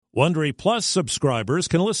Wondery Plus subscribers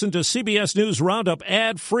can listen to CBS News Roundup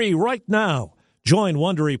ad-free right now. Join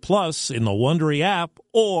Wondery Plus in the Wondery app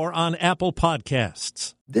or on Apple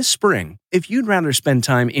Podcasts. This spring, if you'd rather spend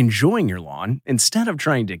time enjoying your lawn instead of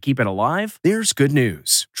trying to keep it alive, there's good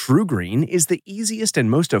news. True Green is the easiest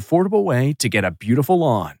and most affordable way to get a beautiful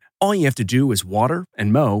lawn. All you have to do is water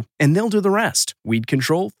and mow, and they'll do the rest. Weed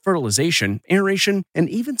control, fertilization, aeration, and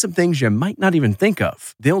even some things you might not even think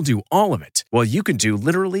of. They'll do all of it, while you can do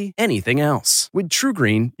literally anything else. With True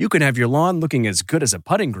Green, you can have your lawn looking as good as a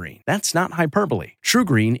putting green. That's not hyperbole. True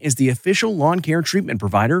Green is the official lawn care treatment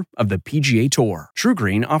provider of the PGA Tour. True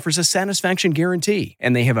Green offers a satisfaction guarantee,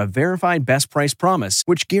 and they have a verified best price promise,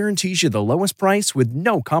 which guarantees you the lowest price with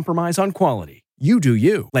no compromise on quality. You do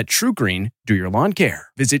you. Let True Green do your lawn care.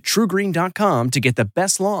 Visit TrueGreen.com to get the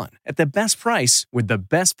best lawn at the best price with the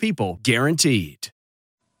best people guaranteed.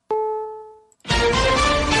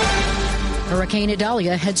 Hurricane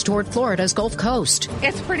Idalia heads toward Florida's Gulf Coast.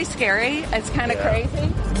 It's pretty scary. It's kind of crazy.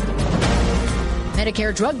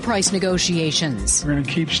 Medicare drug price negotiations. We're going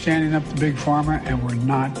to keep standing up to Big Pharma, and we're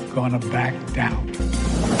not going to back down.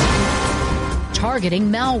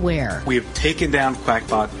 Targeting malware. We have taken down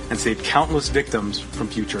Quackbot and saved countless victims from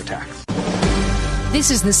future attacks. This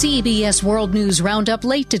is the CBS World News Roundup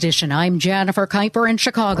Late Edition. I'm Jennifer Kuiper in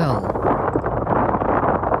Chicago.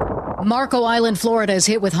 Marco Island, Florida is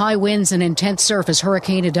hit with high winds and intense surf as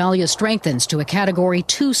Hurricane Idalia strengthens to a Category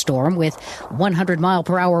 2 storm with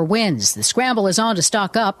 100-mile-per-hour winds. The scramble is on to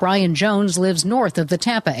stock up. Brian Jones lives north of the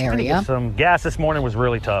Tampa area. Some gas this morning was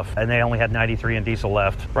really tough, and they only had 93 in diesel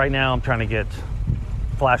left. Right now, I'm trying to get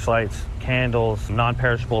flashlights, candles,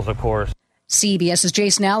 non-perishables, of course. CBS's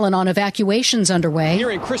Jason Allen on evacuations underway. Here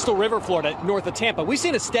in Crystal River, Florida, north of Tampa, we've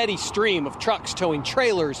seen a steady stream of trucks towing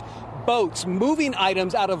trailers, boats, moving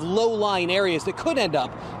items out of low-lying areas that could end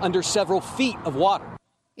up under several feet of water.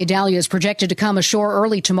 Idalia is projected to come ashore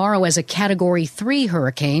early tomorrow as a Category 3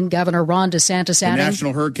 hurricane. Governor Ron DeSantis adding, the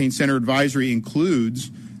National Hurricane Center advisory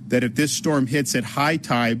includes that if this storm hits at high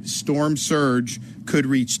tide, storm surge could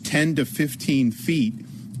reach 10 to 15 feet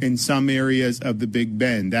in some areas of the Big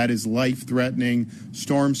Bend. That is life-threatening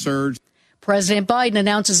storm surge. President Biden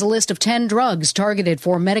announces a list of 10 drugs targeted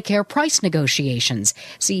for Medicare price negotiations.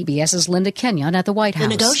 CBS's Linda Kenyon at the White House. The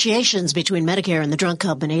negotiations between Medicare and the drug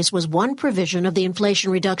companies was one provision of the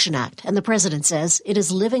Inflation Reduction Act, and the president says it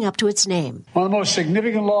is living up to its name. One of the most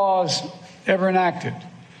significant laws ever enacted,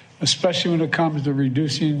 especially when it comes to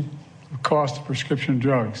reducing the cost of prescription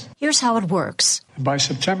drugs. Here's how it works. By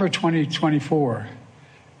September 2024,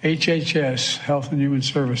 HHS, Health and Human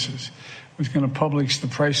Services, was going to publish the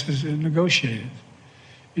prices it negotiated.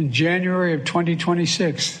 In January of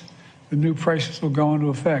 2026, the new prices will go into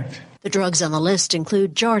effect. The drugs on the list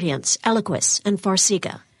include Jardiance, Eliquis, and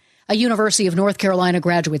Farxiga. A University of North Carolina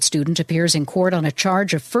graduate student appears in court on a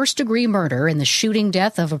charge of first-degree murder in the shooting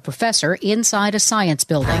death of a professor inside a science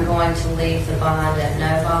building. I'm going to leave the bond at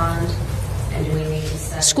no bond, and we need to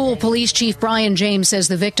set School Police Chief Brian James says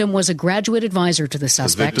the victim was a graduate advisor to the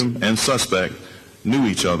suspect. The victim and suspect knew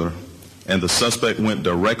each other, and the suspect went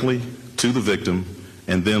directly to the victim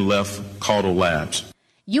and then left Caudle Labs.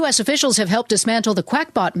 U.S. officials have helped dismantle the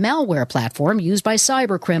Quackbot malware platform used by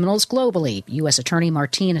cyber criminals globally. U.S. Attorney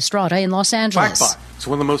Martin Estrada in Los Angeles. Quackbot is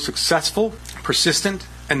one of the most successful, persistent,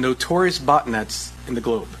 and notorious botnets in the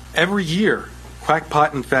globe. Every year,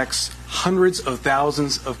 Quackbot infects hundreds of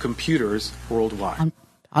thousands of computers worldwide.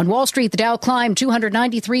 On Wall Street, the Dow climbed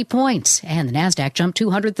 293 points, and the Nasdaq jumped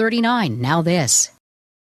 239. Now this.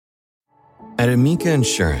 At Amica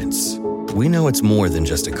Insurance, we know it's more than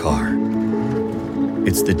just a car.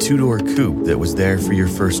 It's the two-door coupe that was there for your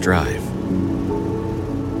first drive,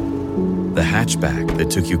 the hatchback that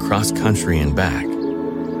took you cross-country and back,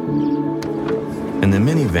 and the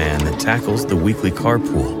minivan that tackles the weekly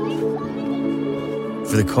carpool.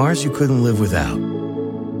 For the cars you couldn't live without,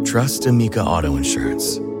 trust Amica Auto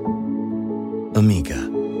Insurance. Amica.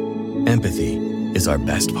 Empathy is our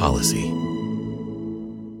best policy.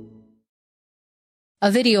 A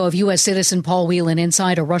video of U.S. citizen Paul Whelan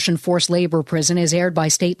inside a Russian forced labor prison is aired by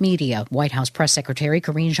state media. White House Press Secretary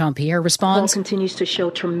Karine Jean-Pierre responds. Paul continues to show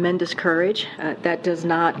tremendous courage. That does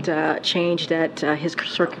not change that his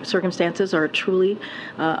circumstances are truly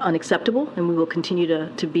unacceptable, and we will continue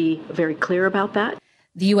to be very clear about that.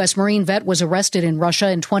 The U.S. Marine vet was arrested in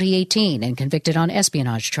Russia in 2018 and convicted on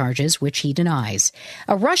espionage charges, which he denies.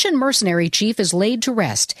 A Russian mercenary chief is laid to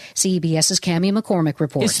rest. CBS's Cammie McCormick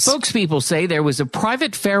reports. His spokespeople say there was a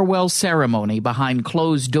private farewell ceremony behind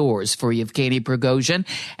closed doors for Yevgeny Prigozhin,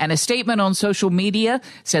 and a statement on social media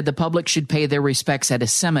said the public should pay their respects at a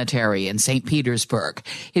cemetery in St. Petersburg.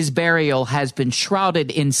 His burial has been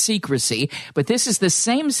shrouded in secrecy, but this is the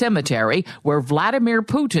same cemetery where Vladimir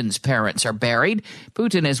Putin's parents are buried.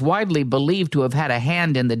 Putin is widely believed to have had a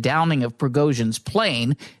hand in the downing of Prigozhin's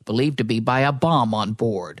plane, believed to be by a bomb on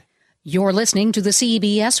board. You're listening to the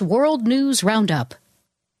CBS World News Roundup.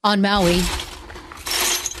 On Maui,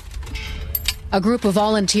 a group of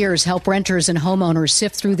volunteers help renters and homeowners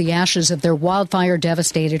sift through the ashes of their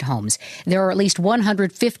wildfire-devastated homes. There are at least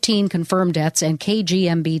 115 confirmed deaths, and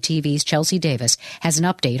KGMB TV's Chelsea Davis has an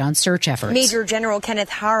update on search efforts. Major General Kenneth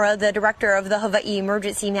Hara, the director of the Hawaii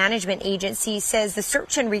Emergency Management Agency, says the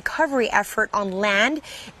search and recovery effort on land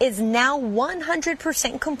is now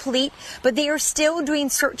 100% complete, but they are still doing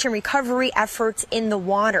search and recovery efforts in the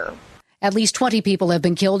water. At least 20 people have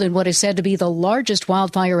been killed in what is said to be the largest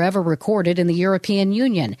wildfire ever recorded in the European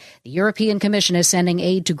Union. The European Commission is sending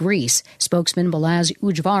aid to Greece. Spokesman Balazs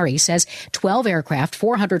Ujvari says 12 aircraft,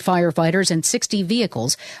 400 firefighters, and 60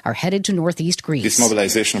 vehicles are headed to northeast Greece. This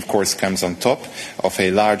mobilization, of course, comes on top of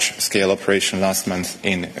a large-scale operation last month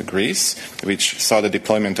in Greece, which saw the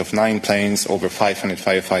deployment of 9 planes, over 500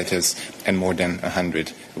 firefighters, and more than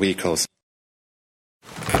 100 vehicles.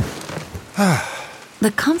 The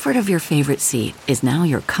comfort of your favorite seat is now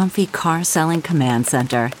your comfy car-selling command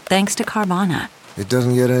center, thanks to Carvana. It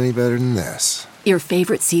doesn't get any better than this. Your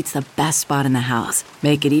favorite seat's the best spot in the house.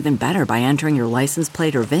 Make it even better by entering your license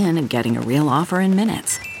plate or VIN and getting a real offer in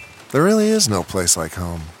minutes. There really is no place like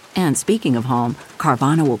home. And speaking of home,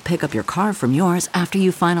 Carvana will pick up your car from yours after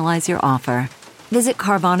you finalize your offer. Visit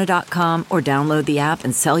Carvana.com or download the app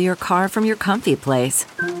and sell your car from your comfy place.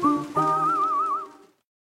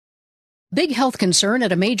 Big health concern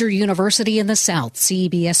at a major university in the South.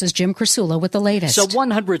 CBS's Jim Krasula with the latest. So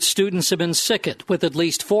 100 students have been sickened, with at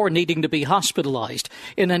least 4 needing to be hospitalized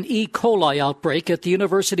in an E. coli outbreak at the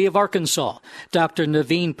University of Arkansas. Dr.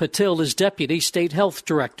 Naveen Patil is Deputy State Health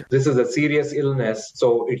Director. This is a serious illness,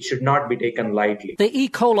 so it should not be taken lightly. The E.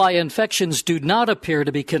 coli infections do not appear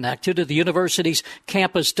to be connected to the university's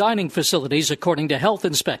campus dining facilities, according to health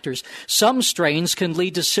inspectors. Some strains can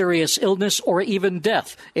lead to serious illness or even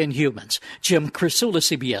death in humans. Jim Krasula,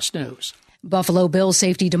 CBS News. Buffalo Bills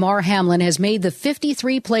safety Damar Hamlin has made the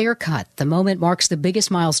 53-player cut. The moment marks the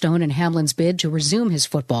biggest milestone in Hamlin's bid to resume his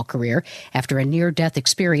football career after a near-death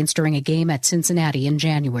experience during a game at Cincinnati in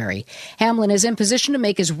January. Hamlin is in position to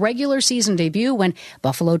make his regular season debut when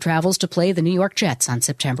Buffalo travels to play the New York Jets on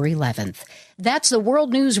September 11th. That's the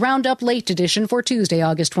World News Roundup Late Edition for Tuesday,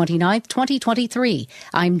 August 29th, 2023.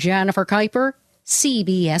 I'm Jennifer Kuiper,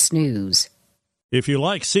 CBS News. If you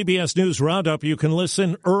like CBS News Roundup, you can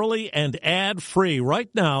listen early and ad-free right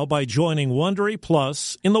now by joining Wondery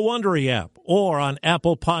Plus in the Wondery app or on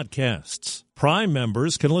Apple Podcasts. Prime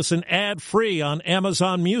members can listen ad-free on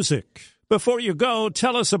Amazon Music. Before you go,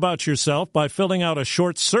 tell us about yourself by filling out a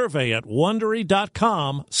short survey at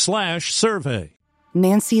Wondery.com/survey.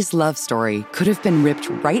 Nancy's love story could have been ripped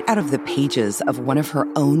right out of the pages of one of her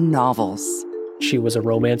own novels. She was a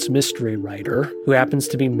romance mystery writer who happens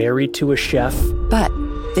to be married to a chef. But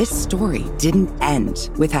this story didn't end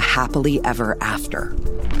with a happily ever after.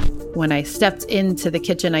 When I stepped into the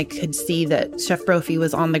kitchen, I could see that Chef Brophy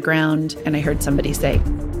was on the ground, and I heard somebody say,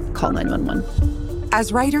 "Call 911."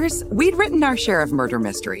 As writers, we'd written our share of murder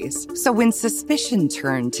mysteries. So when suspicion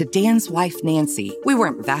turned to Dan's wife, Nancy, we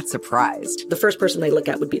weren't that surprised. The first person they look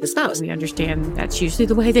at would be the spouse. We understand that's usually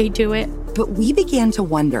the way they do it. But we began to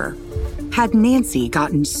wonder, had Nancy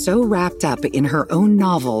gotten so wrapped up in her own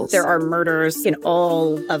novels? There are murders in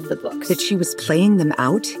all of the books. That she was playing them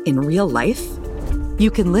out in real life? You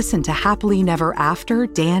can listen to Happily Never After,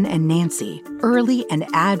 Dan and Nancy, early and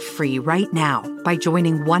ad-free right now by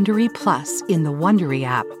joining Wondery Plus in the Wondery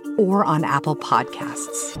app or on Apple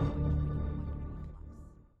Podcasts.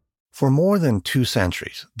 For more than 2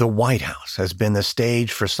 centuries, the White House has been the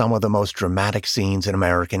stage for some of the most dramatic scenes in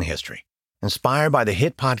American history. Inspired by the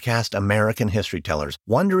hit podcast American History Tellers,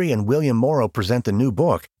 Wondery and William Morrow present the new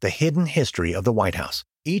book, The Hidden History of the White House.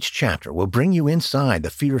 Each chapter will bring you inside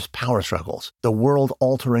the fierce power struggles, the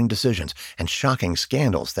world-altering decisions, and shocking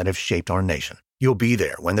scandals that have shaped our nation. You'll be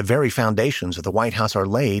there when the very foundations of the White House are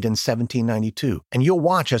laid in 1792, and you'll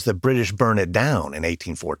watch as the British burn it down in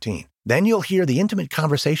 1814. Then you'll hear the intimate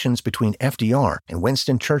conversations between FDR and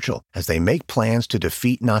Winston Churchill as they make plans to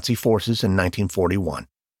defeat Nazi forces in 1941.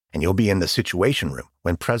 And you'll be in the Situation Room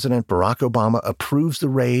when President Barack Obama approves the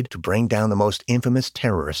raid to bring down the most infamous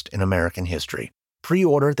terrorist in American history.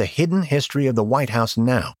 Pre-order The Hidden History of the White House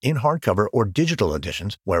now in hardcover or digital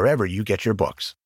editions wherever you get your books.